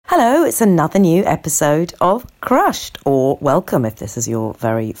it's another new episode of Crushed, or welcome if this is your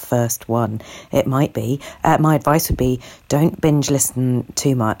very first one. It might be. My advice would be don't binge listen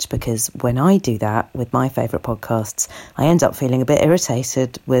too much, because when I do that with my favourite podcasts, I end up feeling a bit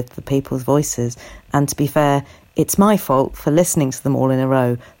irritated with the people's voices. And to be fair, it's my fault for listening to them all in a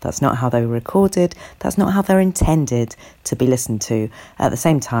row. That's not how they were recorded. That's not how they're intended to be listened to. At the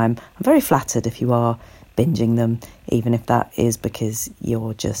same time, I'm very flattered if you are binging them, even if that is because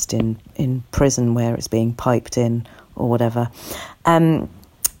you're just in prison where it's being piped in or whatever.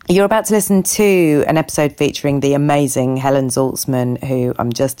 You're about to listen to an episode featuring the amazing Helen Zaltzman, who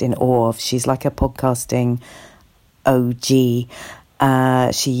I'm just in awe of. She's like a podcasting OG.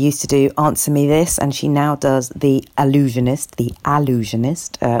 She used to do Answer Me This, and she now does The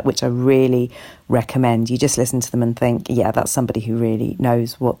Allusionist, which I really recommend. You just listen to them and think, yeah, that's somebody who really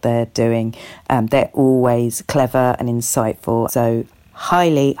knows what they're doing. They're always clever and insightful, so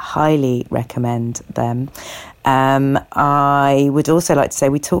highly, highly recommend them. I would also like to say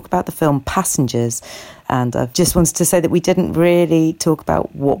we talk about the film Passengers, and I just wanted to say that we didn't really talk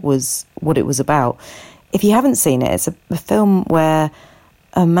about what it was about. If you haven't seen it, it's a film where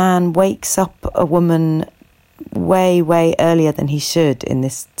a man wakes up a woman way, way earlier than he should in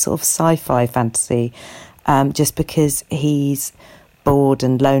this sort of sci-fi fantasy, just because he's bored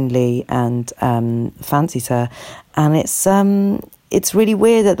and lonely and fancies her. And it's really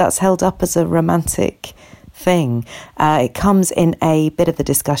weird that that's held up as a romantic thing. It comes in a bit of the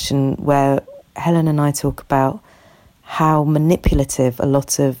discussion where Helen and I talk about how manipulative a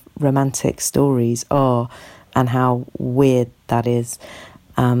lot of romantic stories are and how weird that is.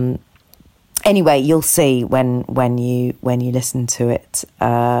 Anyway, you'll see when you listen to it.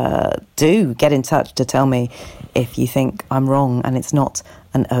 Do get in touch to tell me if you think I'm wrong and it's not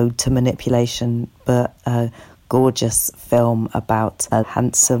an ode to manipulation, but a gorgeous film about a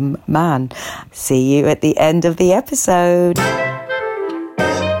handsome man. See you at the end of the episode.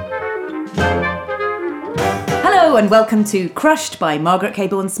 Hello and welcome to Crushed by Margaret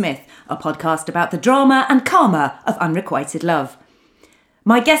Cabourn-Smith, a podcast about the drama and karma of unrequited love.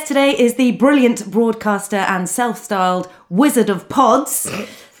 My guest today is the brilliant broadcaster and self-styled wizard of pods,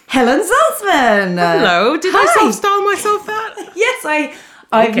 Helen Zaltzman. Hello, did I self-style myself that? Yes,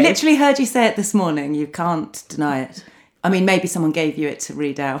 I've literally heard you say it this morning. You can't deny it. I mean, maybe someone gave you it to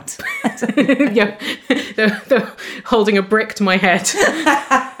read out. Yeah, they're holding a brick to my head.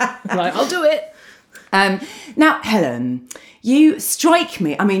 Like, I'll do it. Now, Helen, you strike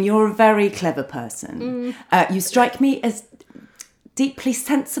me, I mean, you're a very clever person. You strike me as deeply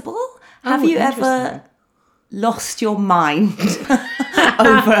sensible. Have you ever lost your mind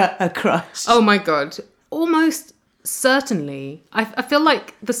over a crush? Oh my God, almost certainly. I feel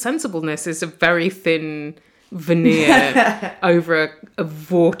like the sensibleness is a very thin veneer over a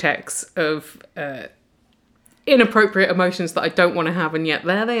vortex of inappropriate emotions that I don't want to have, and yet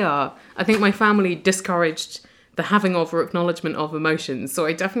there they are. I think my family discouraged the having of or acknowledgement of emotions, so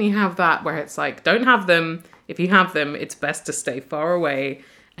I definitely have that where it's like, don't have them. If you have them, it's best to stay far away,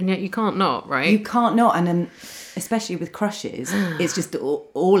 and yet you can't not, right? You can't not, and especially with crushes, it's just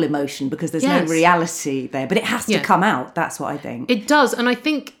all emotion because there's no reality there, but it has to come out. That's what I think. It does, and I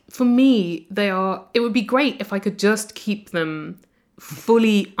think for me, it would be great if I could just keep them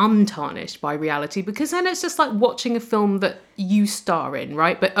fully untarnished by reality, because then it's just like watching a film that you star in,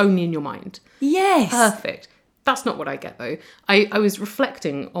 right? But only in your mind. Yes. Perfect. That's not what I get, though. I was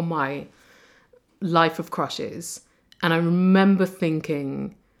reflecting on my life of crushes, and I remember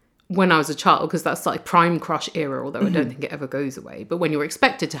thinking when I was a child, because that's like prime crush era, although I don't think it ever goes away, but when you're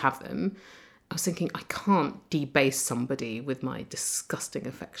expected to have them, I was thinking, I can't debase somebody with my disgusting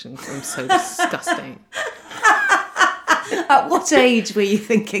affection because I'm so disgusting. At what age were you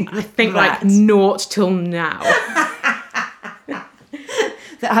thinking I think that? Like 0 till now.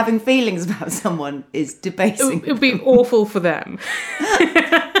 That having feelings about someone is debasing. It would be awful for them.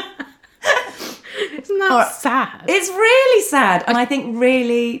 Isn't that sad? It's really sad, and I think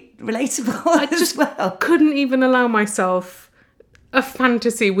really relatable as well. Couldn't even allow myself a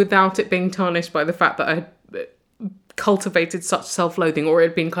fantasy without it being tarnished by the fact that I had cultivated such self-loathing, or it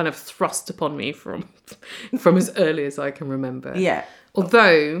had been kind of thrust upon me from as early as I can remember. Yeah.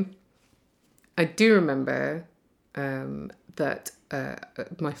 Although I do remember that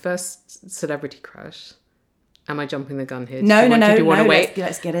my first celebrity crush. Am I jumping the gun here? No. Do you want to wait?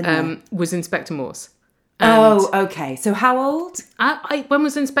 Let's get in there. Was Inspector Morse. And okay. So how old? When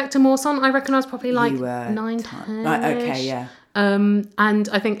was Inspector Morse on? I reckon I was probably like 9, 10. Right, okay, yeah. And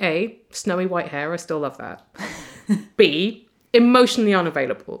I think A, snowy white hair, I still love that. B, emotionally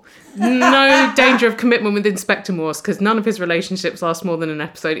unavailable. No danger of commitment with Inspector Morse, because none of his relationships last more than an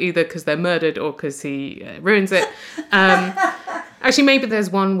episode, either because they're murdered or because he ruins it. Actually, maybe there's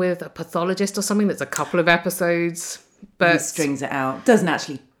one with a pathologist or something that's a couple of episodes. But he strings it out. Doesn't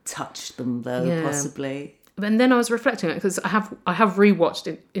actually touch them, though, possibly. And then I was reflecting on it, because I have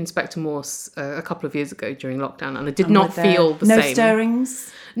rewatched Inspector Morse a couple of years ago during lockdown, and I did not feel the same. No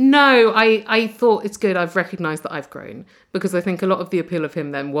stirrings? No, I thought it's good. I've recognised that I've grown, because I think a lot of the appeal of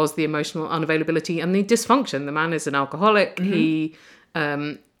him then was the emotional unavailability and the dysfunction. The man is an alcoholic. Mm-hmm. He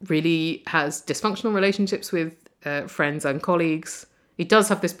really has dysfunctional relationships with friends and colleagues. He does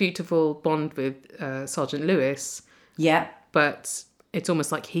have this beautiful bond with Sergeant Lewis. Yeah. But it's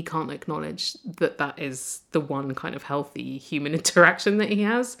almost like he can't acknowledge that is the one kind of healthy human interaction that he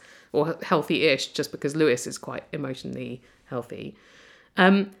has, or healthy-ish, just because Lewis is quite emotionally healthy.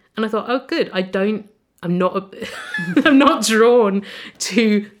 And I thought, oh, good. I'm not drawn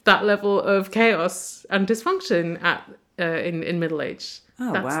to that level of chaos and dysfunction in middle age.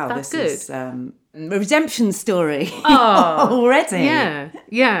 Oh, That's this good. is a redemption story already.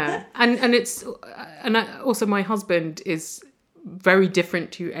 Yeah. And also my husband is very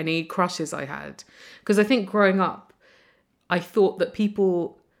different to any crushes I had, because I think growing up I thought that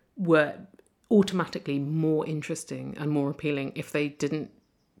people were automatically more interesting and more appealing if they didn't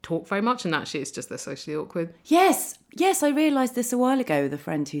talk very much, and actually it's just they're socially awkward. Yes, I realised this a while ago with a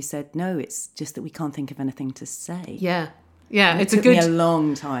friend who said, no, it's just that we can't think of anything to say. Yeah, and it took me a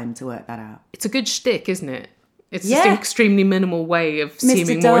long time to work that out. It's a good shtick, isn't it? It's just an extremely minimal way of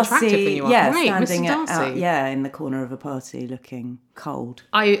seeming Darcy, more attractive than you are. Yeah, right, standing Mr. Darcy. in the corner of a party looking cold.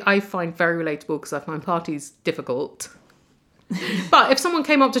 I find very relatable, because I find parties difficult. But if someone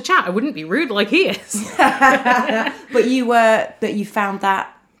came up to chat, I wouldn't be rude like he is. But you found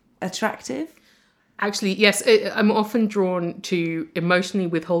that attractive? Actually, yes. I'm often drawn to emotionally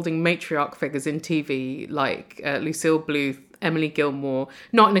withholding matriarch figures in TV, like Lucille Bluth, Emily Gilmore,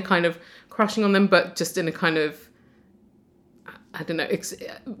 not in a kind of crushing on them, but just in a kind of, I don't know,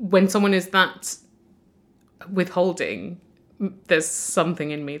 when someone is that withholding, there's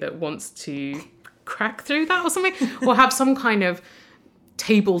something in me that wants to crack through that or something, or have some kind of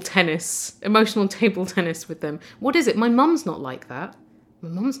emotional table tennis with them. What is it? My mum's not like that. My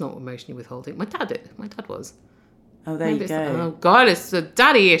mum's not emotionally withholding. My dad was. Oh, there you go. Oh, God, it's the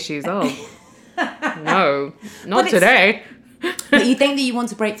daddy issues. Oh, no, not today. But you think that you want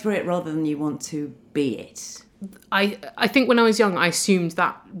to break through it rather than you want to be it? I think when I was young, I assumed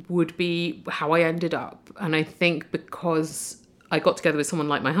that would be how I ended up. And I think because I got together with someone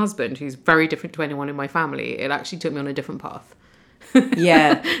like my husband, who's very different to anyone in my family, it actually took me on a different path.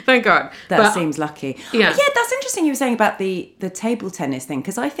 Yeah. Thank God. That seems lucky. Yeah. Yeah, that's interesting you were saying about the table tennis thing,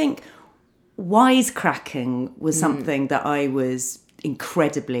 because I think wisecracking was something that I was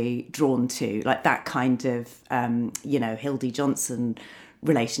incredibly drawn to, like that kind of, Hildy Johnson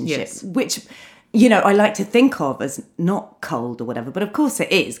relationship, which, I like to think of as not cold or whatever, but of course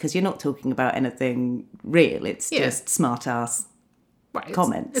it is, because you're not talking about anything real. It's just smart ass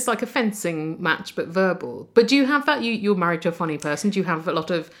comments. It's like a fencing match, but verbal. But do you have that? You're married to a funny person. Do you have a lot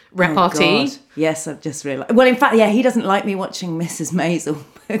of repartee? God. Yes, I've just realised. Well, in fact, he doesn't like me watching Mrs. Maisel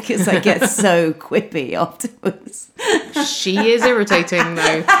because I get so quippy afterwards. She is irritating,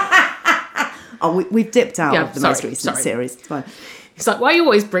 though. Oh, we've dipped out of the most recent series. It's fine. It's like, why you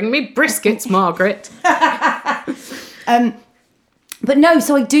always bring me briskets, Margaret? But no,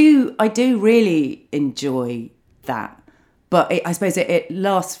 so I do really enjoy that. But I suppose it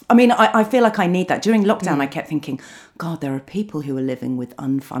lasts. I mean, I feel like I need that. During lockdown, I kept thinking, God, there are people who are living with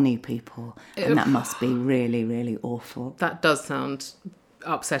unfunny people. And that must be really, really awful. That does sound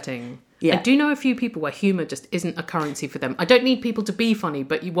upsetting. Yeah. I do know a few people where humour just isn't a currency for them. I don't need people to be funny,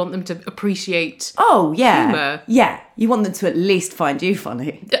 but you want them to appreciate humour. Yeah, you want them to at least find you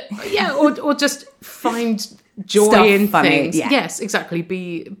funny. Yeah, or just find joy Stuff in funny, things. yeah. Yes, exactly.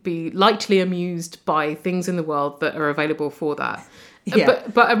 Be lightly amused by things in the world that are available for that. Yeah.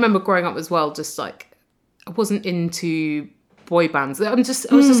 But I remember growing up as well, just like I wasn't into boy bands. I was just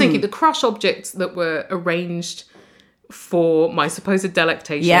thinking the crush objects that were arranged for my supposed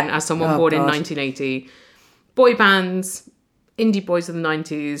delectation as someone born in 1980. Boy bands, indie boys of the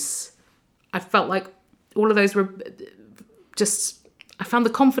 90s. I felt like all of those were just, I found the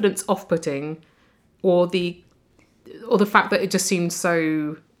confidence off-putting, or the fact that it just seemed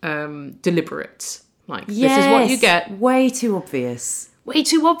so deliberate. Like, this is what you get. Way too obvious. Way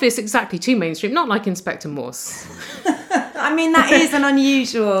too obvious, exactly, too mainstream. Not like Inspector Morse. I mean, that is an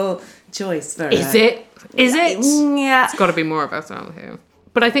unusual choice for Is it? Is it? Yeah. It's got to be more of us out here.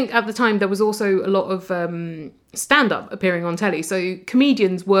 But I think at the time there was also a lot of stand-up appearing on telly. So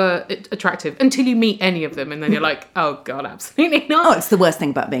comedians were attractive until you meet any of them, and then you're like, oh God, absolutely not. Oh, it's the worst thing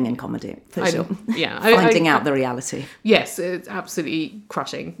about being in comedy, for sure. Yeah. Finding out the reality. Yes, it's absolutely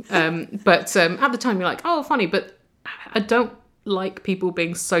crushing. But at the time you're like, oh, funny. But I don't like people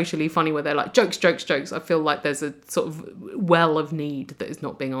being socially funny where they're like, jokes, jokes, jokes. I feel like there's a sort of well of need that is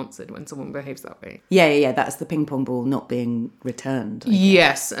not being answered when someone behaves that way. Yeah. That's the ping pong ball not being returned.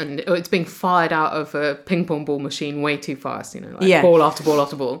 Yes, and it's being fired out of a ping pong ball machine way too fast, ball after ball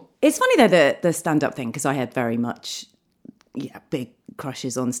after ball. It's funny though, the stand-up thing, because I had very much big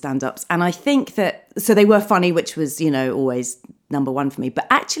crushes on stand-ups, and I think that, so they were funny, which was, always number one for me, but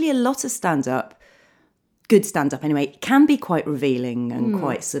actually a lot of stand-up, good stand-up anyway, can be quite revealing and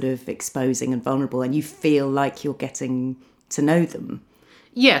quite sort of exposing and vulnerable, and you feel like you're getting to know them.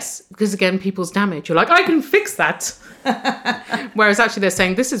 Yes, because again, people's damage. You're like, I can fix that. Whereas actually they're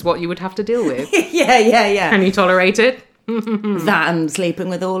saying, this is what you would have to deal with. Yeah. Can you tolerate it? That and sleeping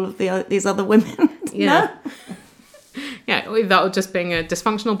with all of these other women. Yeah. No? Yeah, that was just being a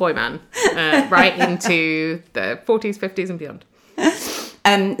dysfunctional boy man, right into the 40s, 50s and beyond.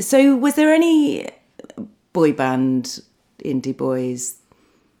 So was there any boy band indie boys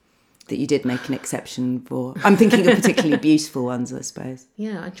that you did make an exception for? I'm thinking of particularly beautiful ones, I suppose.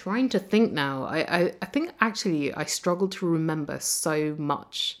 Yeah, I'm trying to think now. I think actually I struggle to remember so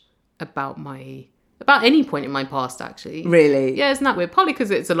much about any point in my past, actually. Really? Yeah, isn't that weird? Partly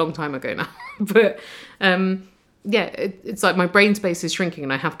because it's a long time ago now. But it's like my brain space is shrinking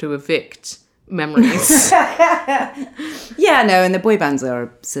and I have to evict memories. Yeah, no, and the boy bands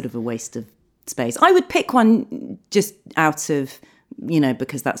are sort of a waste of space. I would pick one just out of,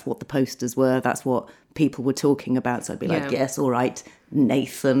 because that's what the posters were, that's what people were talking about. So I'd be like, yes, all right,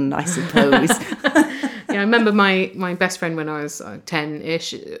 Nathan, I suppose. Yeah, I remember my best friend when I was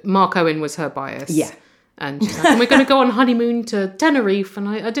 10-ish, Mark Owen was her bias. Yeah. And she's like, and we're going to go on honeymoon to Tenerife. And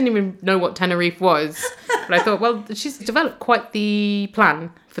I didn't even know what Tenerife was. But I thought, well, she's developed quite the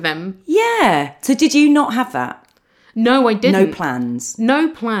plan for them. Yeah. So did you not have that? No, I didn't. No plans? No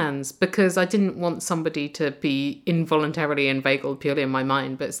plans, because I didn't want somebody to be involuntarily inveigled purely in my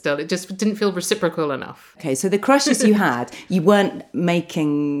mind. But still, it just didn't feel reciprocal enough. Okay, so the crushes you had, you weren't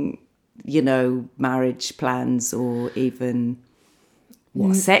making, marriage plans or even...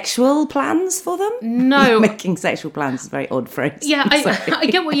 sexual plans for them? No. Making sexual plans is a very odd phrase. Yeah, I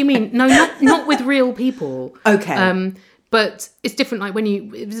get what you mean. No, not with real people. Okay. But it's different, like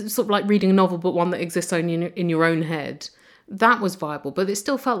it's sort of like reading a novel, but one that exists only in your own head. That was viable, but it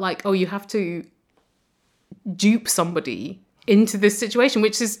still felt like, you have to dupe somebody into this situation,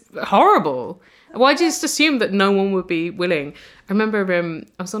 which is horrible. Why do you just assume that no one would be willing? I remember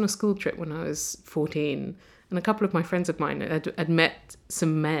I was on a school trip when I was 14, and a couple of my friends of mine had met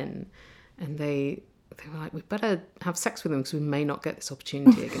some men, and they were like, we better have sex with them because we may not get this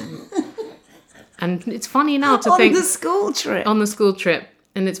opportunity again. And it's funny now to think... On the school trip? On the school trip.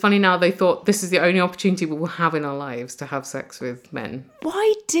 And it's funny now they thought this is the only opportunity we will have in our lives to have sex with men.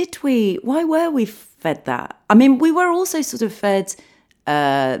 Why were we fed that? I mean, we were also sort of fed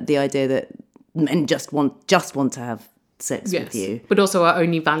the idea that men just want to have sex with you. But also our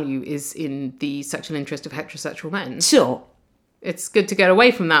only value is in the sexual interest of heterosexual men. Sure. It's good to get away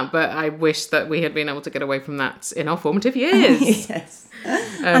from that, but I wish that we had been able to get away from that in our formative years. Yes.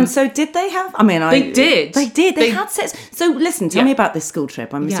 And so did they have... I mean, They did. They had sex. So listen, tell me about this school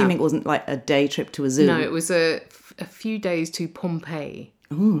trip. I'm assuming it wasn't like a day trip to a zoo. No, it was a few days to Pompeii.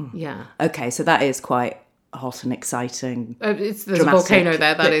 Ooh. Yeah. Okay, so that is quite hot and exciting. There's a volcano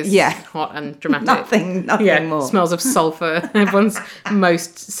there that is hot and dramatic. Nothing more. Smells of sulphur. Everyone's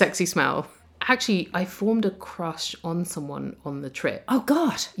most sexy smell. Actually, I formed a crush on someone on the trip. Oh,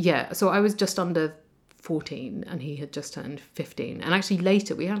 God. Yeah, so I was just under 14 and he had just turned 15. And actually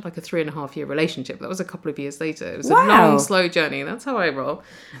later, we had like a 3.5-year relationship. That was a couple of years later. It was a long, slow journey. That's how I roll.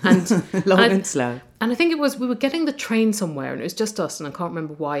 And and slow. And I think it was, we were getting the train somewhere and it was just us, and I can't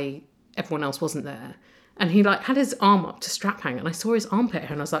remember why everyone else wasn't there. And he had his arm up to strap hang, and I saw his armpit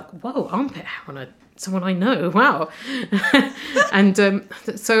hair and I was like, whoa, armpit hair on someone I know, wow. And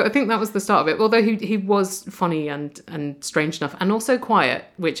so I think that was the start of it. Although he was funny and strange enough, and also quiet,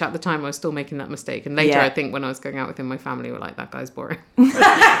 which at the time I was still making that mistake. And later I think when I was going out with him, my family were like, that guy's boring.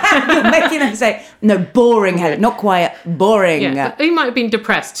 You're making a mistake. No, boring, Helen, not quiet, boring. Yeah, he might have been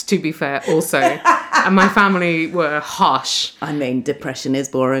depressed, to be fair, also. And my family were harsh. I mean, depression is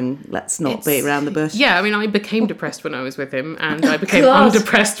boring. Let's not beat around the bush. Yeah, I mean, I became depressed when I was with him, and I became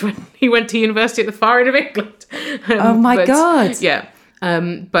undepressed when he went to university at the far end of England. Oh my God. Yeah.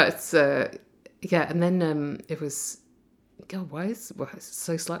 And then it was, God, why is it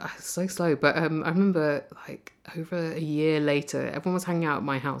so slow? So slow. But I remember like over a year later, everyone was hanging out at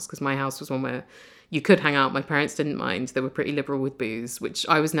my house because my house was one where you could hang out. My parents didn't mind. They were pretty liberal with booze, which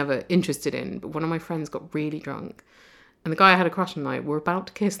I was never interested in. But one of my friends got really drunk. And the guy I had a crush on were about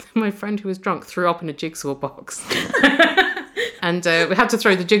to kiss. My friend who was drunk threw up in a jigsaw box. And we had to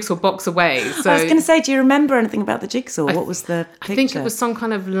throw the jigsaw box away. So I was going to say, do you remember anything about the jigsaw? What was the picture? I think it was some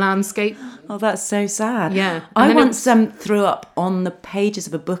kind of landscape. Oh, that's so sad. Yeah. I once threw up on the pages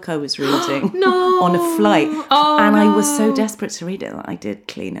of a book I was reading on a flight. And I was so desperate to read it that I did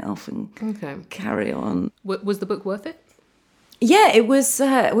clean it off and carry on. Was the book worth it? Yeah, it was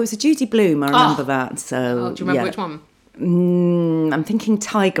a Judy Blume. I remember that. So, do you remember which one? I'm thinking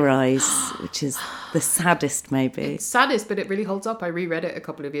Tiger Eyes, which is the saddest, maybe. It's saddest, but it really holds up. I reread it a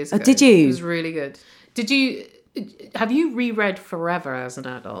couple of years ago. Oh, did you? It was really good. Have you reread Forever as an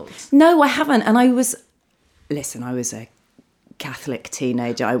adult? No, I haven't. And I was a Catholic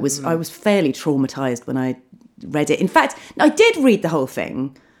teenager. I was fairly traumatized when I read it. In fact, I did read the whole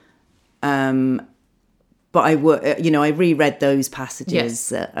thing. But I reread those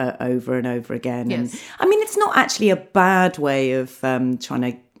passages over and over again. Yes. And I mean, it's not actually a bad way of trying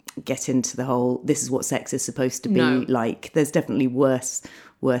to get into the whole, this is what sex is supposed to be like. There's definitely worse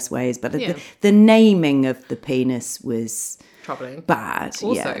ways. But the naming of the penis was troubling. Bad.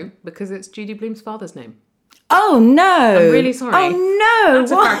 Also, because it's Judy Blume's father's name. Oh, no. I'm really sorry. Oh, no.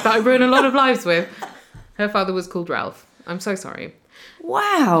 That's a fact that I ruin a lot of lives with. Her father was called Ralph. I'm so sorry.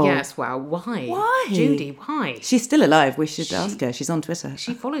 Wow. Yes, wow. Why? Why? Judy, why? She's still alive. We should ask her. She's on Twitter.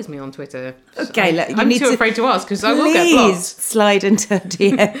 She follows me on Twitter. Okay, I'm too afraid to ask because I will get blocked. Please slide into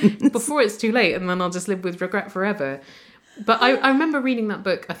DMs. Before it's too late, and then I'll just live with regret forever. But I remember reading that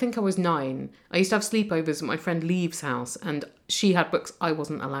book. I think I was 9. I used to have sleepovers at my friend Leave's house, and she had books I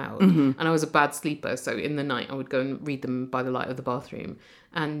wasn't allowed. Mm-hmm. And I was a bad sleeper, so in the night I would go and read them by the light of the bathroom.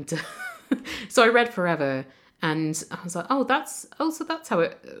 And so I read Forever. And I was like, so that's how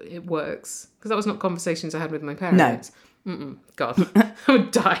it works. Because that was not conversations I had with my parents. No. God, I would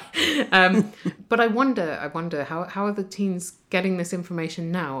die. But I wonder how are the teens getting this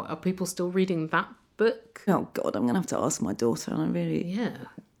information now? Are people still reading that book? Oh, God, I'm going to have to ask my daughter. I really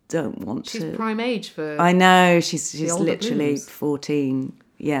don't want to. She's prime age for... I know, she's literally 14.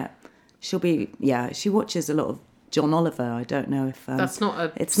 Yeah. She watches a lot of John Oliver. I don't know if that's not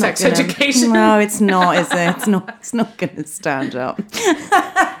a sex education. No, it's not, is it? It's not going to stand up.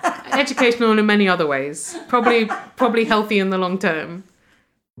 Educational in many other ways. Probably healthy in the long term.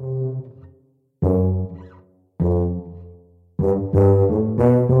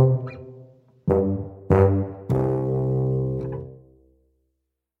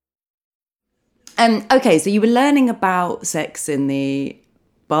 Okay, so you were learning about sex in the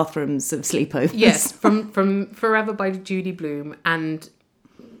bathrooms of sleepovers. Yes, from Forever by Judy Blume, and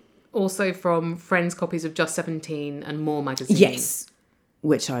also from friends' copies of Just 17 and More magazine. Yes,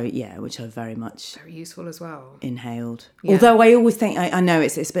 which I very much very useful as well. Inhaled. Yeah. Although I always think I know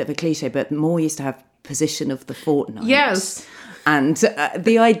it's a bit of a cliche, but More used to have Position of the Fortnight. Yes. And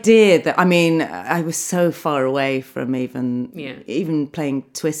the idea that, I mean, I was so far away from even playing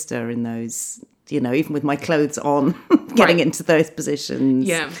Twister in those, even with my clothes on, getting into those positions.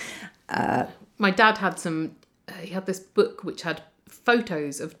 Yeah. My dad had he had this book which had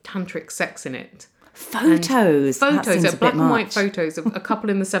photos of tantric sex in it. Photos? Photos, black and white photos of a couple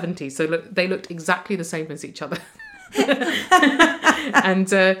in the 70s. So they looked exactly the same as each other. And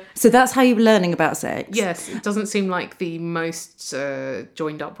so that's how you were learning about sex? Yes, it doesn't seem like the most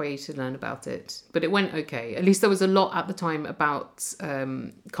joined up way to learn about it, but it went okay. At least there was a lot at the time about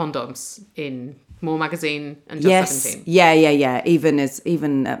condoms in More magazine and Just 17. Yeah.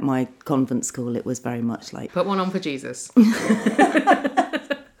 Even at my convent school, it was very much like put one on for Jesus.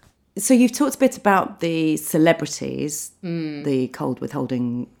 So you've talked a bit about the celebrities, the cold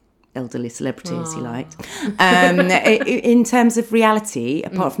withholding elderly celebrities you liked. In terms of reality,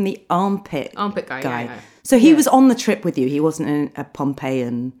 apart from the armpit guy. Yeah. So he was on the trip with you. He wasn't a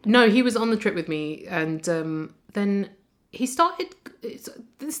Pompeian. No, he was on the trip with me, and then he started.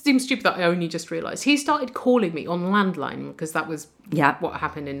 This seems stupid that I only just realised. He started calling me on landline because that was what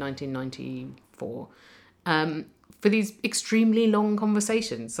happened in 1994. For these extremely long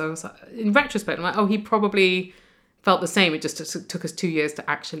conversations. So I was like, in retrospect, I'm like, oh, he probably felt the same. It just took us 2 years to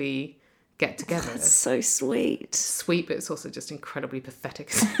actually get together. That's so sweet. Sweet, but it's also just incredibly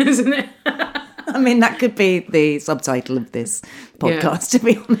pathetic, isn't it? I mean, that could be the subtitle of this podcast, to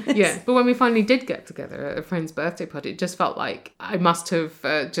be honest. Yeah, but when we finally did get together at a friend's birthday party, it just felt like I must have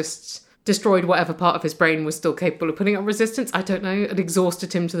just destroyed whatever part of his brain was still capable of putting up resistance. I don't know. It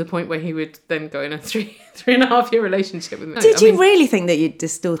exhausted him to the point where he would then go in a 3.5 year relationship with me. Did you really think that you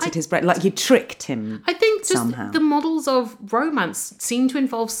distorted his brain? Like you tricked him? I think just somehow. the models of romance seem to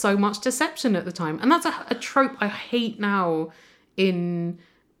involve so much deception at the time. And that's a trope I hate now in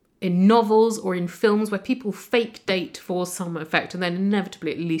novels or in films where people fake date for some effect and then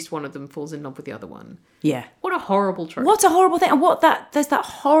inevitably at least one of them falls in love with the other one. Yeah. What a horrible trope. What a horrible thing. And there's that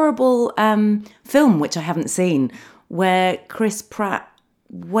horrible film, which I haven't seen, where Chris Pratt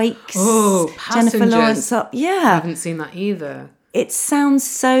wakes Jennifer Lawrence up. Yeah. I haven't seen that either. It sounds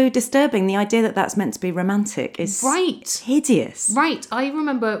so disturbing. The idea that that's meant to be romantic is hideous. Right. I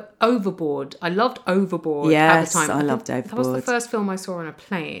remember Overboard. I loved Overboard at the time. Yes, I loved Overboard. That was the first film I saw on a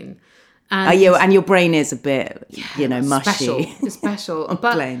plane. And your brain is a bit, mushy. Special.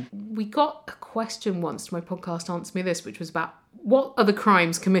 But we got a question once to my podcast, Answer Me This, which was about what are the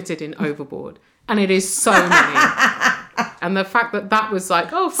crimes committed in Overboard? And it is so many. And the fact that was like,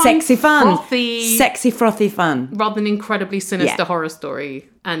 fun, sexy fun, frothy fun, rather than incredibly sinister horror story.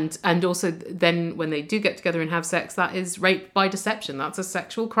 And also then when they do get together and have sex, that is rape by deception. That's a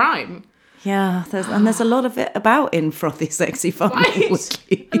sexual crime. Yeah, there's a lot of it about in frothy, sexy fun. Right.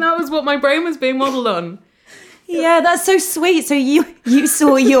 And that was what my brain was being modelled on. Yeah, that's so sweet. So you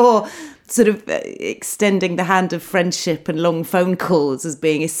saw your sort of extending the hand of friendship and long phone calls as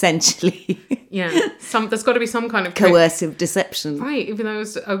being essentially there's got to be some kind of coercive deception, right? Even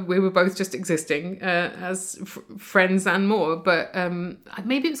though we were both just existing as friends and more, but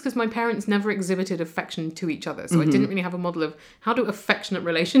maybe it's because my parents never exhibited affection to each other, so I didn't really have a model of how do affectionate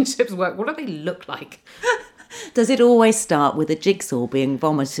relationships work. What do they look like? Does it always start with a jigsaw being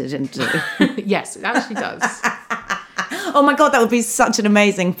vomited into? Yes, it actually does. Oh my God, that would be such an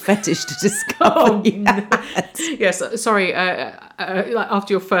amazing fetish to discover. Yes, sorry. Like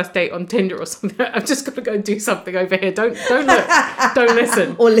after your first date on Tinder or something, I've just got to go and do something over here. Don't look, don't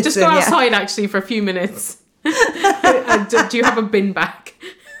listen. Or listen. Just go outside actually for a few minutes. Do you have a bin bag?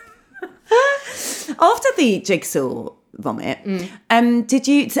 After the jigsaw vomit,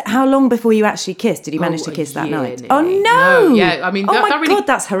 how long before you actually kissed? Did you manage to kiss that night? Oh no! Yeah, I mean, that really, God,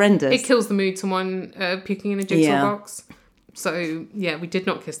 that's horrendous. It kills the mood. Someone puking in a jigsaw box. So yeah, we did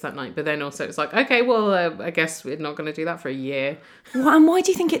not kiss that night. But then also it's like, okay, well, I guess we're not going to do that for a year. Well, and why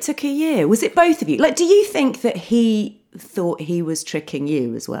do you think it took a year? Was it both of you? Like, do you think that he thought he was tricking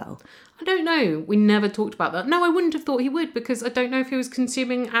you as well? I don't know. We never talked about that. No, I wouldn't have thought he would, because I don't know if he was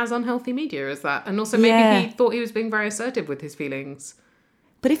consuming as unhealthy media as that. And also maybe he thought he was being very assertive with his feelings.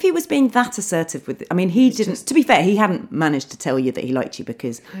 But if he was being that assertive with... I mean, he didn't... To be fair, he hadn't managed to tell you that he liked you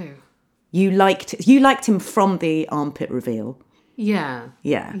because you liked him from the armpit reveal. Yeah.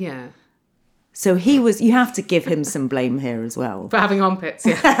 Yeah. Yeah. So he was... You have to give him some blame here as well. For having armpits,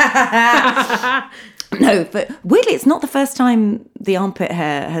 yeah. No, but weirdly, it's not the first time the armpit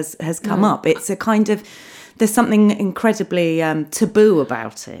hair has come up. It's a kind of... There's something incredibly taboo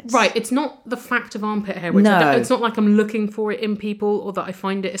about it. Right, it's not the fact of armpit hair. Which it's not like I'm looking for it in people or that I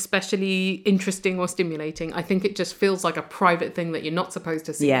find it especially interesting or stimulating. I think it just feels like a private thing that you're not supposed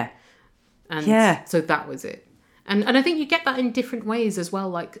to see. Yeah. And so that was it. And I think you get that in different ways as well.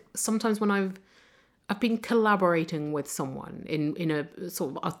 Like sometimes when I've been collaborating with someone in a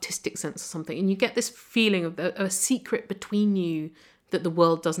sort of artistic sense or something, and you get this feeling of a secret between you that the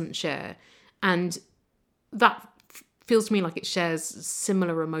world doesn't share. And that feels to me like it shares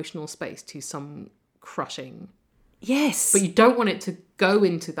similar emotional space to some crushing. Yes. But you don't want it to go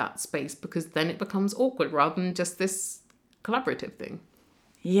into that space because then it becomes awkward rather than just this collaborative thing.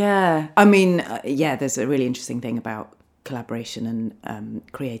 Yeah. I mean, there's a really interesting thing about collaboration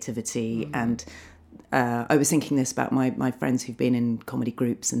and creativity. And I was thinking this about my friends who've been in comedy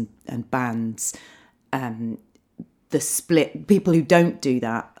groups and bands. The split, people who don't do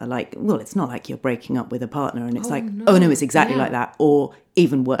that are like, well, it's not like you're breaking up with a partner and it's it's exactly like that, or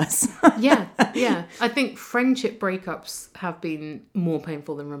even worse. Yeah. I think friendship breakups have been more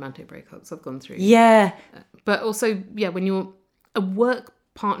painful than romantic breakups I've gone through. Yeah. But also, when you're a work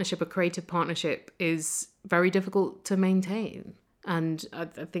partnership, a creative partnership is very difficult to maintain. And I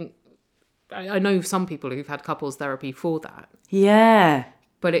think, I know some people who've had couples therapy for that. Yeah.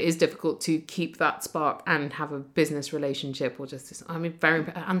 But it is difficult to keep that spark and have a business relationship or just this. I mean, very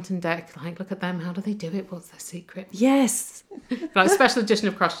Ant and Dec, like, look at them. How do they do it? What's their secret? Yes. Like, special edition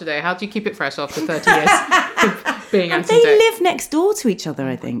of Crush today. How do you keep it fresh after 30 years of being Ant and Dec? They live next door to each other,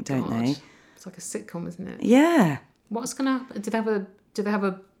 I think, don't they? It's like a sitcom, isn't it? Yeah. What's going to happen? Do they have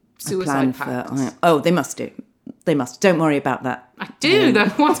a suicide pact? They must do. They must. Don't worry about that. I do, though.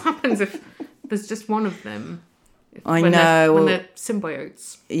 What happens if there's just one of them? I when know. when they're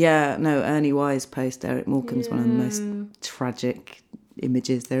symbiotes. Yeah, no, Ernie Wise post Eric Morecambe's one of the most tragic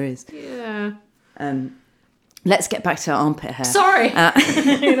images there is. Yeah. Let's get back to armpit hair. Sorry.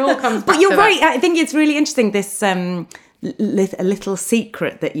 It all comes back But you're to right. that. I think it's really interesting, this a little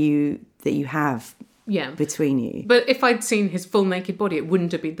secret that you have between you. But if I'd seen his full naked body, it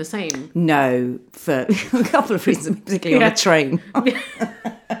wouldn't have been the same. No, for a couple of reasons, particularly on a train.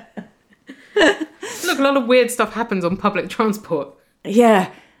 Look, a lot of weird stuff happens on public transport.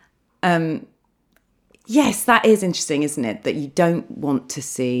 Yeah. Yes, that is interesting, isn't it? That you don't want to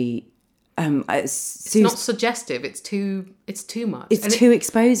see... It's not suggestive. It's too much. It's too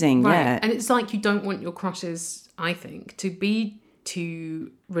exposing, right. yeah. And it's like you don't want your crushes, I think, to be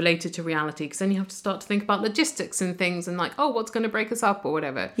too related to reality, because then you have to start to think about logistics and things and like, oh, what's going to break us up or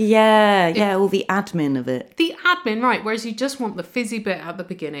whatever. Yeah, all the admin of it. The admin, right. Whereas you just want the fizzy bit at the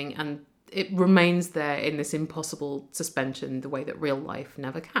beginning and it remains there in this impossible suspension the way that real life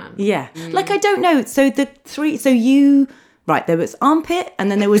never can. Yeah. Like, I don't know. So there was armpit and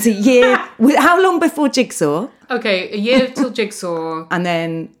then there was a year. How long before Jigsaw? Okay, a year till Jigsaw. And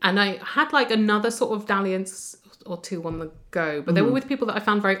I had like another sort of dalliance or two on the go, but they were with people that I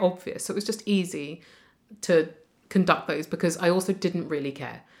found very obvious. So it was just easy to conduct those because I also didn't really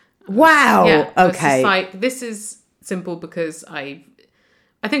care. Wow. Yeah, okay. It's just like, this is simple because I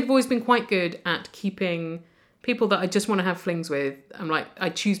think I've always been quite good at keeping people that I just want to have flings with. I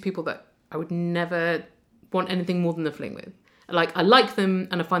choose people that I would never want anything more than a fling with. Like, I like them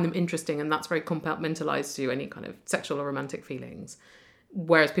and I find them interesting, and that's very compartmentalized to any kind of sexual or romantic feelings.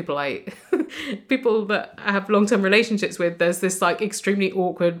 Whereas people that I have long-term relationships with, there's this like extremely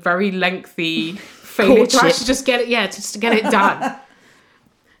awkward, very lengthy failure to actually just get it done.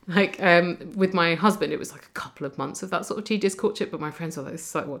 Like, with my husband, it was like a couple of months of that sort of tedious courtship, but my friends were like,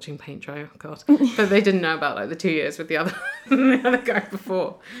 it's like watching paint dry, oh God. But they didn't know about like the 2 years with the other guy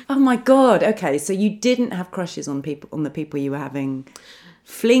before. Oh my God. Okay. So you didn't have crushes on the people you were having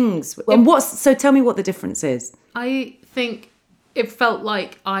flings with. And so tell me what the difference is. I think it felt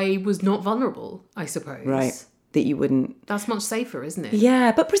like I was not vulnerable, I suppose. Right. That you wouldn't. That's much safer, isn't it?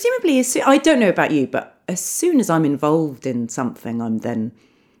 Yeah. But presumably, I don't know about you, but as soon as I'm involved in something, I'm then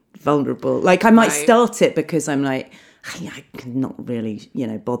vulnerable. Like, I might start it because I'm like, I'm not really,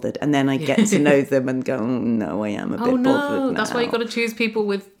 bothered. And then I get to know them and go, oh no, I am a bit bothered now. That's why you've got to choose people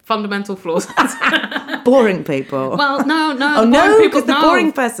with fundamental flaws. Boring people. Well, no. Oh no, because the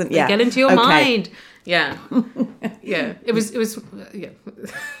boring person, They get into your mind. Yeah. Yeah. It was, yeah.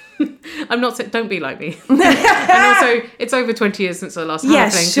 I'm not saying, don't be like me. And also, it's over 20 years since I last had a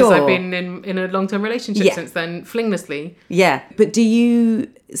fling, because I've been in a long-term relationship since then, flinglessly. Yeah. But do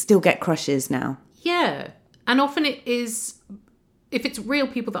you still get crushes now? Yeah. And often it is, if it's real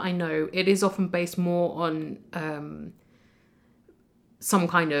people that I know, it is often based more on some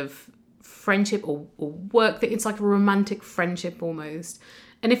kind of friendship or work. It's like a romantic friendship almost.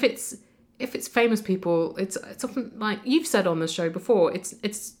 And if it's famous people, it's often like you've said on the show before,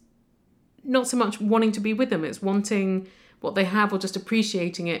 it's not so much wanting to be with them, it's wanting what they have or just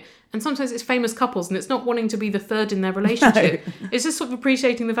appreciating it. And sometimes it's famous couples and it's not wanting to be the third in their relationship. No. It's just sort of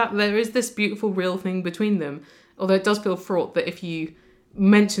appreciating the fact that there is this beautiful real thing between them. Although it does feel fraught that if you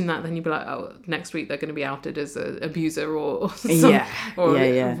mention that, then you'd be like, oh, next week they're going to be outed as an abuser or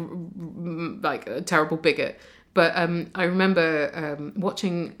like a terrible bigot. But I remember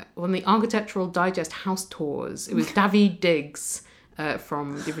watching one of the Architectural Digest house tours. It was David Diggs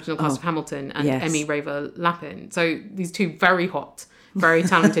from the original cast of Hamilton and Emmy Raver Lapin. So these two very hot, very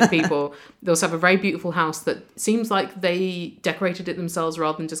talented people. They also have a very beautiful house that seems like they decorated it themselves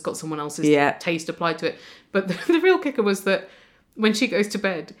rather than just got someone else's taste applied to it. But the real kicker was that when she goes to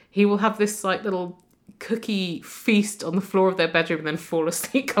bed, he will have this like little cookie feast on the floor of their bedroom and then fall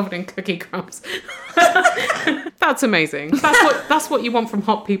asleep covered in cookie crumbs. That's amazing. That's what you want from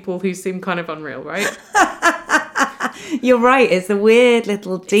hot people who seem kind of unreal, right? You're right. It's the weird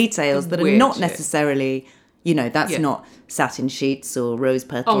little details that are not necessarily, that's not satin sheets or rose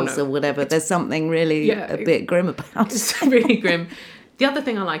petals or whatever. There's something really a bit grim about it. It's really grim. The other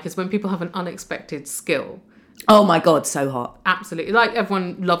thing I like is when people have an unexpected skill. Oh my God, so hot. Absolutely. Like,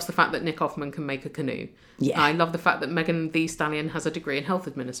 everyone loves the fact that Nick Offerman can make a canoe. Yeah. I love the fact that Megan Thee Stallion has a degree in health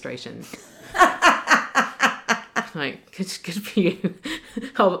administration. Like, good for you.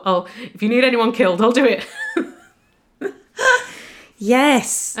 I'll if you need anyone killed, I'll do it.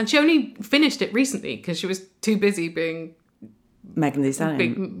 Yes. And she only finished it recently because she was too busy being Megan Thee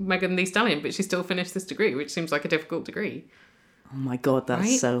Stallion. Megan Thee Stallion, but she still finished this degree, which seems like a difficult degree. Oh my God,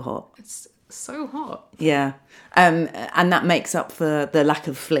 that's so hot. It's so hot. Yeah. And that makes up for the lack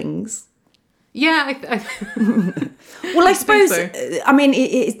of flings. Yeah, Well, I suppose, so. I mean,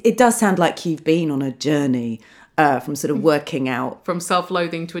 it does sound like you've been on a journey from sort of working out from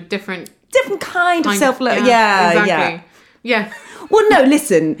self-loathing to a different kind of self-love. Yeah, exactly. Yeah. Well, no,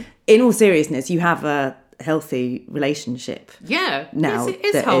 listen, in all seriousness, you have a healthy relationship. Yeah. Now yes, it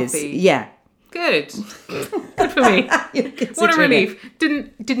is that healthy. Yeah. Good. Good for me. What a relief.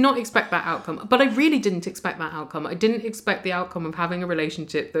 Did not expect that outcome. But I really didn't expect that outcome. I didn't expect the outcome of having a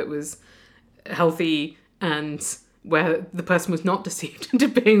relationship that was healthy and where the person was not deceived into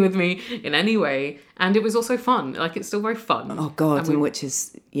being with me in any way. And it was also fun. Like, it's still very fun. Oh, God, and which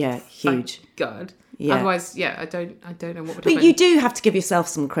is, huge. Thank God. Yeah. Otherwise, I don't know what would But happen. you do have to give yourself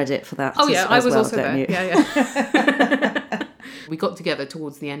some credit for that. Oh, yeah, I was well, also there. You? Yeah. We got together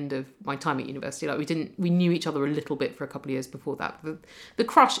towards the end of my time at university. Like, we knew each other a little bit for a couple of years before that. The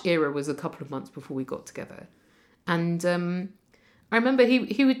crush era was a couple of months before we got together. And I remember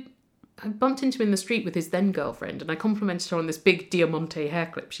I bumped into him in the street with his then girlfriend, and I complimented her on this big Diamante hair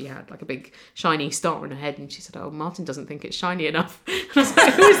clip she had, like a big shiny star on her head. And she said, "Oh, Martin doesn't think it's shiny enough." And I was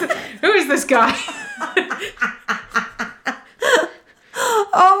like, who is this guy?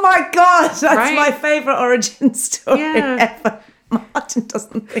 Oh my God, that's Right? my favourite origin story Yeah. ever. Martin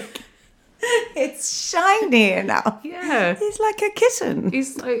doesn't think it's shiny enough. Yeah. He's like a kitten.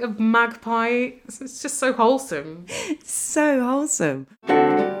 He's like a magpie. It's just so wholesome. So wholesome.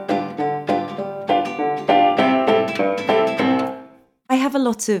 I have a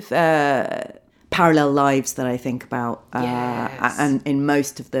lot of parallel lives that I think about. Yes. And in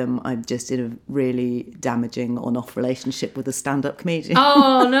most of them, I'm just in a really damaging on-off relationship with a stand-up comedian.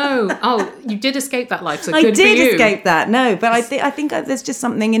 Oh, no. Oh, you did escape that life, so I good for you. did escape that, no. But I think there's just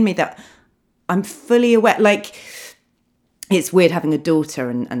something in me that I'm fully aware. Like, it's weird having a daughter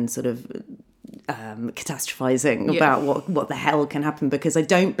and sort of catastrophizing about what the hell can happen, because I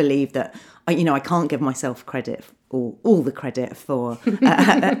don't believe that, I can't give myself credit or all the credit for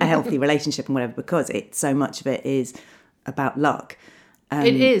a healthy relationship and whatever, because so much of it is about luck.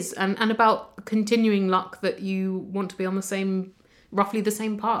 It is, and about continuing luck that you want to be on roughly the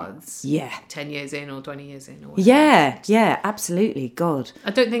same paths. Yeah. 10 years in or 20 years in or whatever. Yeah, absolutely. God.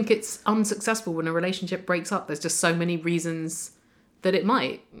 I don't think it's unsuccessful when a relationship breaks up. There's just so many reasons that it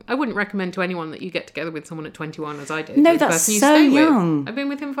might. I wouldn't recommend to anyone that you get together with someone at 21 as I did. No, The that's person you so stay with. young. I've been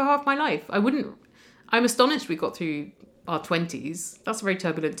with him for half my life. I'm astonished we got through our 20s. That's a very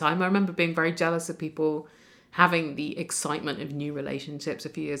turbulent time. I remember being very jealous of people having the excitement of new relationships a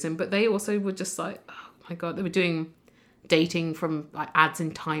few years in, but they also were just like, oh my God, they were doing dating from like ads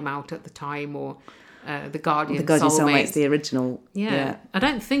in Time Out at the time, or The Guardian Soulmates. The original. Yeah. I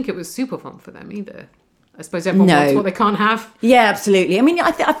don't think it was super fun for them either. I suppose everyone wants what they can't have. Yeah, absolutely. I mean,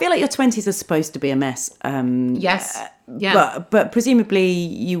 I feel like your 20s are supposed to be a mess. Yes. Yeah. But presumably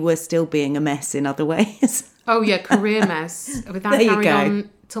you were still being a mess in other ways. Oh, yeah, career mess. But that There you carried go. on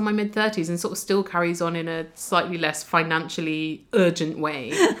till my mid-30s and sort of still carries on in a slightly less financially urgent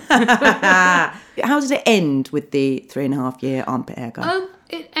way. How did it end with the 3.5-year armpit hair guy?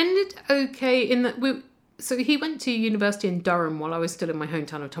 It ended okay in that so he went to university in Durham while I was still in my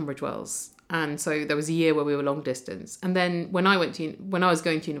hometown of Tunbridge Wells. And so there was a year where we were long distance. And then when I was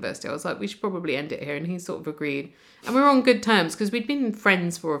going to university, I was like, we should probably end it here. And he sort of agreed. And we were on good terms because we'd been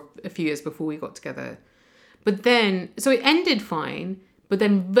friends for a few years before we got together. But then, so it ended fine. But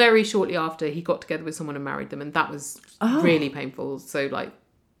then very shortly after, he got together with someone and married them. And that was really painful. So like,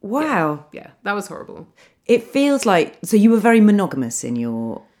 Wow. yeah, that was horrible. It feels like, so you were very monogamous in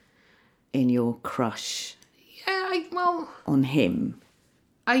your crush Yeah, on him.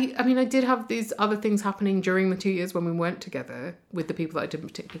 I mean, I did have these other things happening during the 2 years when we weren't together with the people that I didn't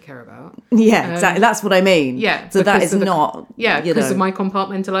particularly care about. Yeah, exactly. That's what I mean. Yeah. So that because is of not. because of my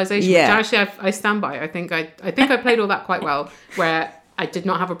compartmentalization, Yeah. which actually I stand by. I think I played all that quite well, where I did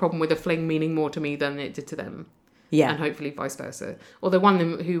not have a problem with a fling meaning more to me than it did to them. Yeah. And hopefully vice versa. Although one of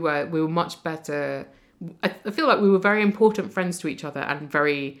them we were much better. I feel like we were very important friends to each other and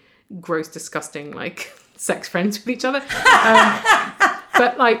very gross, disgusting, like sex friends with each other.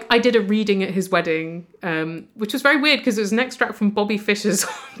 But like I did a reading at his wedding, which was very weird because it was an extract from Bobby Fischer's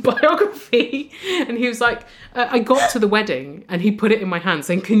biography. And he was like, I got to the wedding and he put it in my hand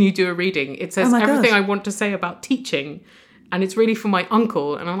saying, can you do a reading? It says everything I want to say about teaching. And it's really for my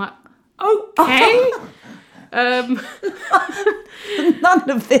uncle. And I'm like, okay. None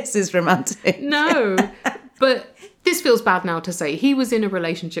of this is romantic. No, but this feels bad now to say. He was in a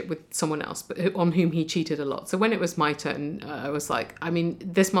relationship with someone else, but on whom he cheated a lot. So when it was my turn, I was like, I mean,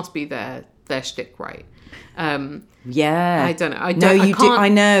 this must be their shtick, right? Yeah. I don't know. I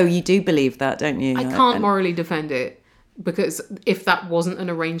know you do believe that, don't you? I can't morally defend it because if that wasn't an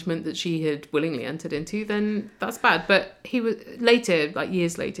arrangement that she had willingly entered into, then that's bad. But he was later, like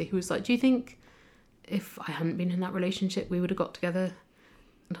years later, he was like, do you think if I hadn't been in that relationship, we would have got together?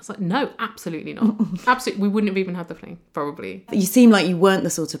 And I was like, no, absolutely not. Absolutely. We wouldn't have even had the fling, probably. You seem like you weren't the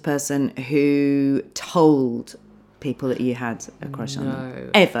sort of person who told people that you had a crush on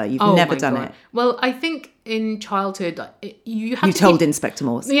them. Ever. You've never done it. Well, I think in childhood, you told Inspector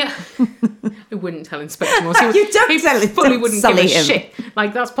Morse. Yeah. I wouldn't tell Inspector Morse. You don't tell him. He fully wouldn't give a shit.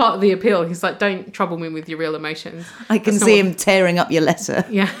 Like, that's part of the appeal. He's like, don't trouble me with your real emotions. I can see him tearing up your letter.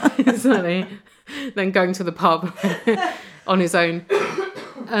 Yeah, exactly. Then going to the pub on his own.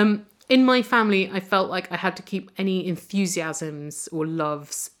 In my family, I felt like I had to keep any enthusiasms or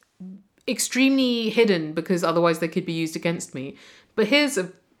loves extremely hidden because otherwise they could be used against me. But here's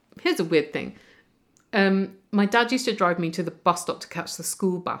a weird thing. My dad used to drive me to the bus stop to catch the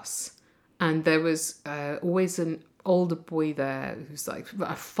school bus, and there was always an older boy there who's like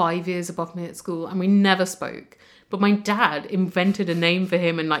 5 years above me at school, and we never spoke. But my dad invented a name for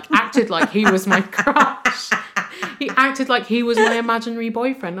him and like acted like he was my crush. He acted like he was my imaginary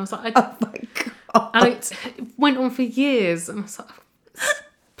boyfriend. I was like, oh my God. And it went on for years, and I was like,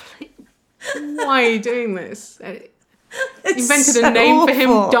 why are you doing this? Invented a name for him,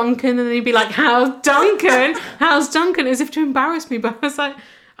 Duncan, and then he'd be like, how's Duncan? How's Duncan? As if to embarrass me. But I was like,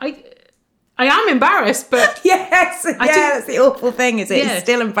 I am embarrassed, but... Yes, that's the awful thing, is it? Yeah. It's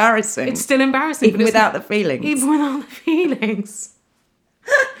still embarrassing. It's still embarrassing. Even without the feelings. Even without the feelings.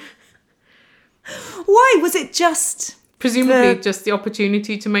 Why? Was it just... Presumably just the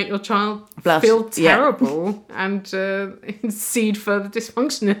opportunity to make your child feel terrible and seed further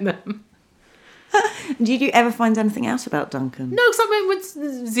dysfunction in them. Did you ever find anything out about Duncan? No, because I went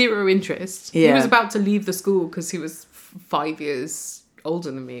with zero interest. Yeah. He was about to leave the school because he was 5 years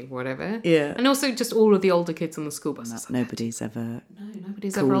older than me, or whatever. Yeah. And also just all of the older kids on the school bus. Nobody's ever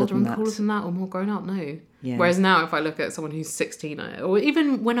older and cooler than that or more grown up, no. Yeah. Whereas now if I look at someone who's 16, or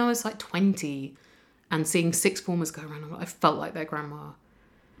even when I was like 20 and seeing sixth formers go around, I felt like their grandma.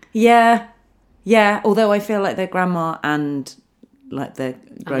 Yeah. Yeah, although I feel like their grandma and... like they're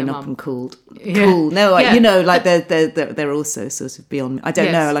grown up and cool. Yeah. Cool. No, you know, like they're also sort of beyond me. I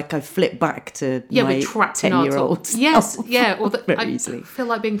don't know. Like I flip back to my 10-year-old. Yes, yeah. Or very easily. I feel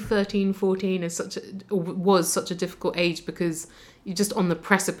like being 13, 14 was such a difficult age because you're just on the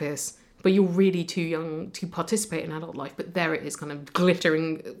precipice, but you're really too young to participate in adult life. But there it is, kind of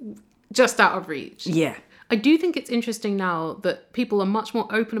glittering, just out of reach. Yeah. I do think it's interesting now that people are much more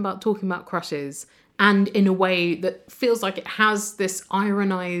open about talking about crushes. And in a way that feels like it has this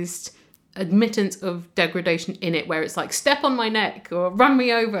ironized admittance of degradation in it, where it's like, step on my neck or run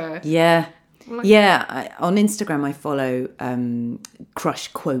me over. Yeah. Yeah. On Instagram, I follow crush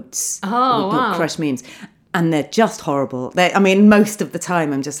quotes. Oh, wow. Crush memes. And they're just horrible. Most of the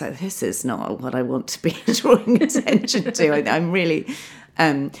time, I'm just like, this is not what I want to be drawing attention to. I'm really...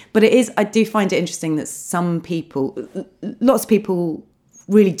 but it is, I do find it interesting that lots of people...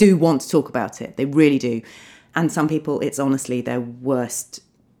 really do want to talk about it. They really do. And some people, it's honestly their worst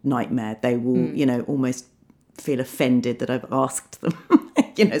nightmare. They will, almost feel offended that I've asked them.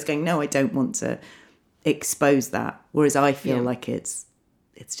 It's going, no, I don't want to expose that. Whereas I feel like it's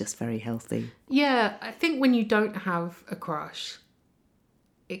just very healthy. Yeah, I think when you don't have a crush,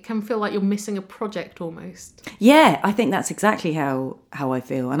 it can feel like you're missing a project almost. Yeah, I think that's exactly how I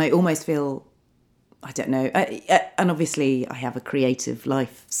feel. And I almost feel... I don't know. And obviously I have a creative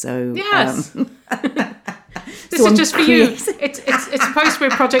life, so... Yes. This is just for you. It's supposed to be a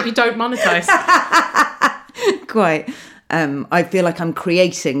project you don't monetize. Quite. I feel like I'm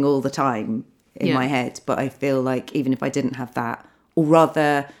creating all the time in my head, but I feel like even if I didn't have that, or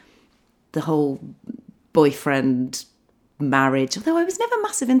rather the whole boyfriend marriage, although I was never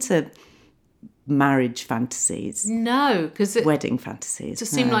massive into... marriage fantasies. No, because wedding fantasies. It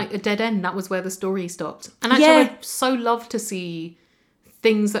just seemed like a dead end. That was where the story stopped. And actually, I'd so love to see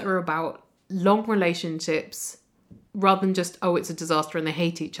things that are about long relationships rather than just, it's a disaster and they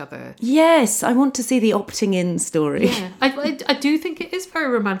hate each other. Yes, I want to see the opting in story. Yeah, I do think it is very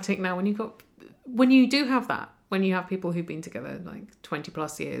romantic now when you do have that, when you have people who've been together like 20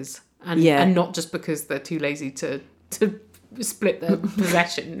 plus years and not just because they're too lazy to split their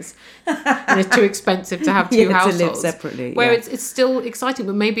possessions and it's too expensive to have two households to live separately. Where it's still exciting,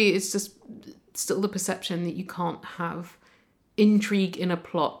 but maybe it's just still the perception that you can't have intrigue in a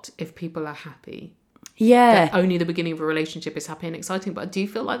plot if people are happy. Yeah. That only the beginning of a relationship is happy and exciting. But I do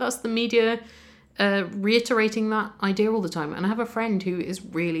feel like that's the media reiterating that idea all the time. And I have a friend who is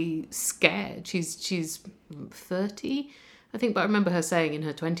really scared. She's 30, I think, but I remember her saying in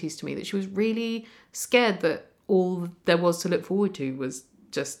her 20s to me that she was really scared that all there was to look forward to was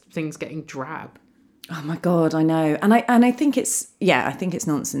just things getting drab. Oh my God, I know. And I think it's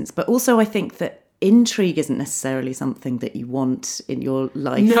nonsense. But also I think that intrigue isn't necessarily something that you want in your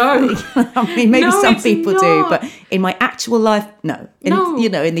life. No. I mean, maybe No, some it's people not. do, but in my actual life, no. No.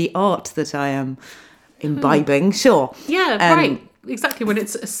 In the art that I am imbibing, sure. Yeah, right. Exactly, when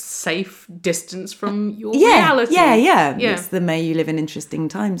it's a safe distance from your reality. Yeah. It's the May You Live in Interesting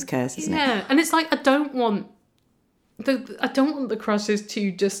Times curse, isn't it? Yeah, and it's like I don't want the crushes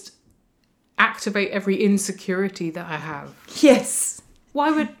to just activate every insecurity that I have. Yes.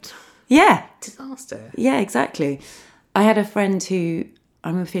 Why would... Yeah. Disaster. Yeah, exactly. I had a friend who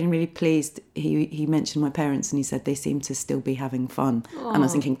I'm feeling really pleased. He mentioned my parents and he said they seem to still be having fun. And I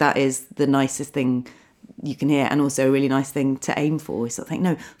was thinking that is the nicest thing you can hear, and also a really nice thing to aim for. So I think,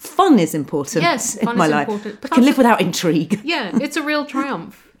 no, fun is important. Yes, in fun my is life. important. But I can live without intrigue. Yeah, it's a real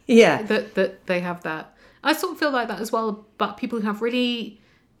triumph. Yeah. That they have that. I sort of feel like that as well about people who have really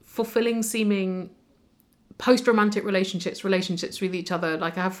fulfilling seeming post-romantic relationships with each other.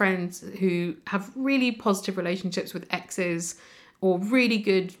 Like I have friends who have really positive relationships with exes or really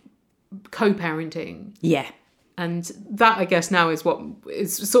good co-parenting. Yeah. And that, I guess, now is what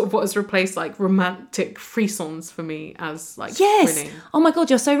has replaced like romantic frissons for me as like Yes. thrilling. Oh my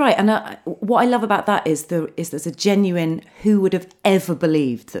God, you're so right. And what I love about that is there's a genuine who would have ever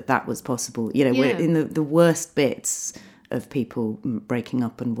believed that was possible. We're in the worst bits of people breaking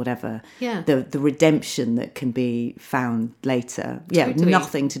up and whatever. Yeah. The redemption that can be found later. Yeah, Totally.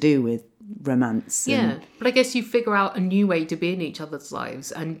 nothing to do with romance. Yeah. But I guess you figure out a new way to be in each other's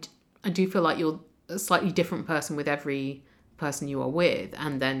lives, and I do feel like you're a slightly different person with every person you are with,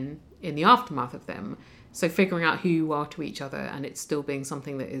 and then in the aftermath of them. So figuring out who you are to each other and it's still being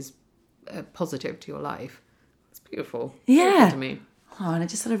something that is positive to your life. It's beautiful. Yeah. Beautiful to me. Oh, and I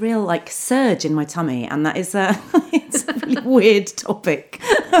just had a real surge in my tummy, and that is it's a really weird topic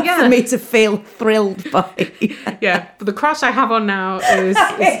for me to feel thrilled by. Yeah, but the crush I have on now is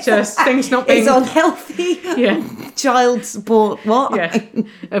just things not being... It's unhealthy child support, what? Yeah.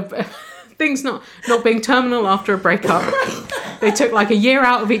 Things not being terminal after a breakup. They took like a year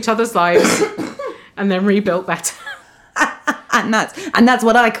out of each other's lives and then rebuilt better. And that's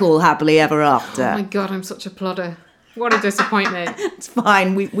what I call happily ever after. Oh my God, I'm such a plodder. What a disappointment. It's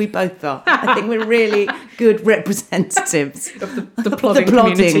fine, we both are. I think we're really good representatives of the plodding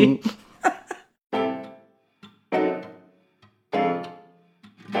community.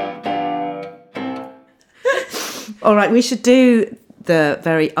 All right, we should do the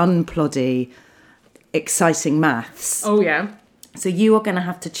very unploddy, exciting maths. Oh, yeah. So you are going to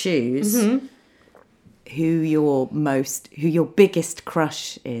have to choose who your biggest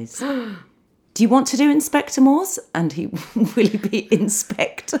crush is. Do you want to do Inspector Morse? And will he be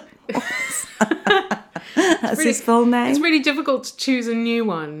Inspector Morse? That's his full name. It's really difficult to choose a new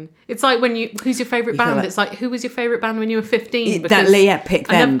one. It's like who's your favourite band? It's like, who was your favourite band when you were 15? Pick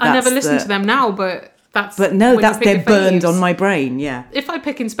them. I never listen to them now, but that's... But no, they're burned faves. on my brain, yeah. If I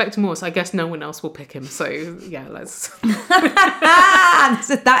pick Inspector Morse, I guess no one else will pick him. So, yeah, let's...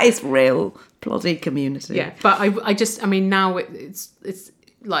 That is real ploddy community. Yeah, but I mean, now it's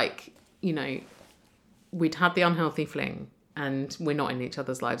like, we'd had the unhealthy fling and we're not in each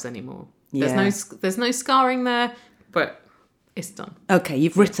other's lives anymore. Yeah. There's no scarring there, but it's done. Okay,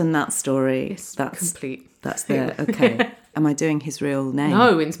 you've written that story. That's complete. That's there. Okay. Am I doing his real name?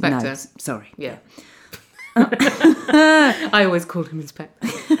 No, Inspector. No, sorry. Yeah. I always called him Inspector.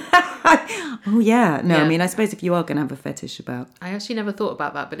 Oh, yeah. No, Yeah. I mean, I suppose if you are going to have a fetish about... I actually never thought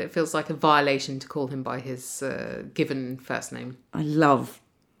about that, but it feels like a violation to call him by his given first name. I love...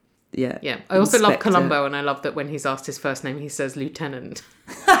 Yeah. Yeah. I also love Inspector. Columbo, and I love that when he's asked his first name, he says Lieutenant.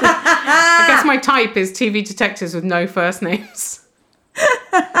 I guess my type is TV detectives with no first names.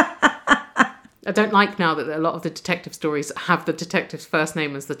 I don't like now that a lot of the detective stories have the detective's first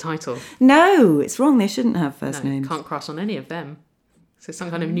name as the title. No, it's wrong. They shouldn't have first names. Can't crush on any of them. So some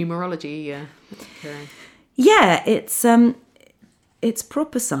kind of numerology. Yeah, it's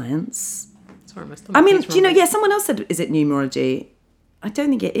proper science. Sorry, my stomach I mean, keeps rumbling. someone else said, is it numerology? I don't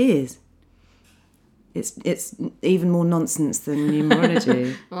think it is. It's even more nonsense than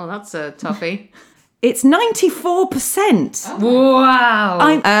numerology. Well, that's a toughie. It's 94%.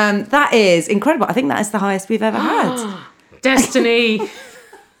 Wow. That is incredible. I think that is the highest we've ever had. Destiny.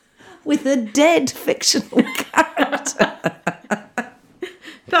 With a dead fictional character.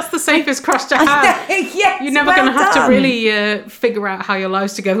 That's the safest crush to have. Yes, You're never going to have to really figure out how your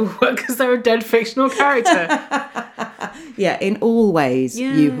lives together work because they're a dead fictional character. Yeah, in all ways,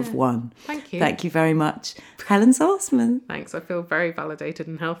 you have won. Thank you. Thank you very much. Helen Zaltzman. Thanks. I feel very validated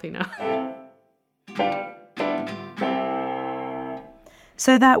and healthy now.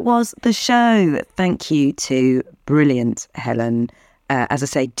 So that was the show. Thank you to brilliant Helen. As I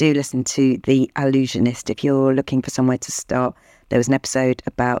say, do listen to The Allusionist if you're looking for somewhere to start. There was an episode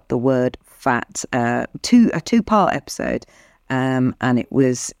about the word fat, a two-part episode, and it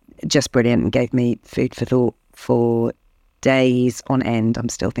was just brilliant and gave me food for thought for days on end. I'm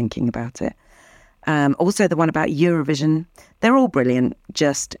still thinking about it. Also, the one about Eurovision. They're all brilliant.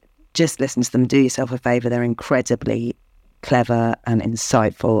 Just listen to them. Do yourself a favour. They're incredibly clever and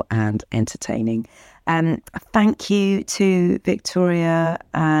insightful and entertaining. Thank you to Victoria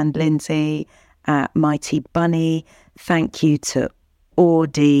and Lindsay at Mighty Bunny. Thank you to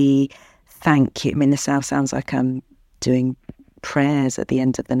Audie. Thank you. I mean, this now sounds like I'm doing prayers at the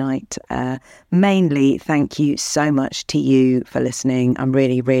end of the night. Mainly, thank you so much to you for listening. I'm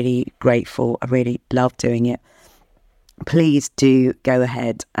really, really grateful. I really love doing it. Please do go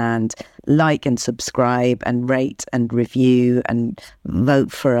ahead and like and subscribe and rate and review and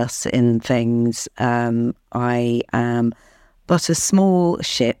vote for us in things. I am but a small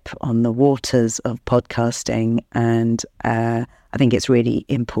ship on the waters of podcasting, and I think it's really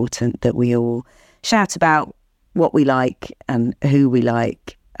important that we all shout about what we like and who we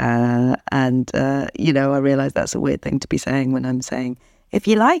like. I realise that's a weird thing to be saying when I'm saying, if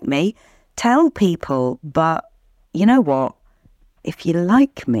you like me, tell people. But you know what? If you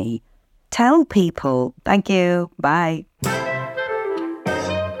like me, tell people. Thank you. Bye.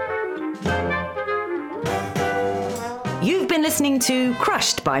 You've been listening to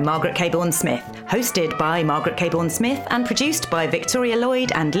Crushed by Margaret Cabourn-Smith, hosted by Margaret Cabourn-Smith and produced by Victoria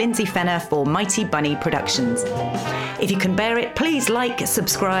Lloyd and Lindsay Fenner for Mighty Bunny Productions. If you can bear it, please like,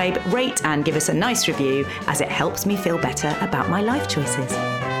 subscribe, rate and give us a nice review, as it helps me feel better about my life choices.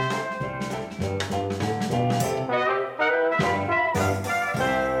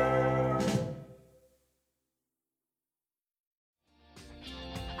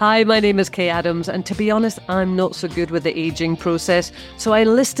 Hi, my name is Kay Adams, and to be honest, I'm not so good with the ageing process, so I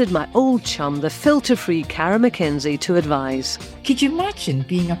enlisted my old chum, the filter-free Cara McKenzie, to advise. Could you imagine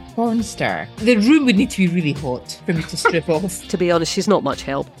being a porn star? The room would need to be really hot for me to strip off. To be honest, she's not much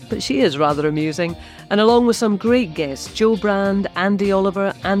help, but she is rather amusing. And along with some great guests, Joe Brand, Andy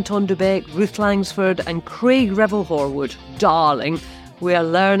Oliver, Anton Dubeck, Ruth Langsford and Craig Revel-Horwood, darling, we are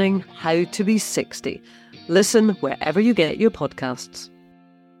learning how to be 60. Listen wherever you get your podcasts.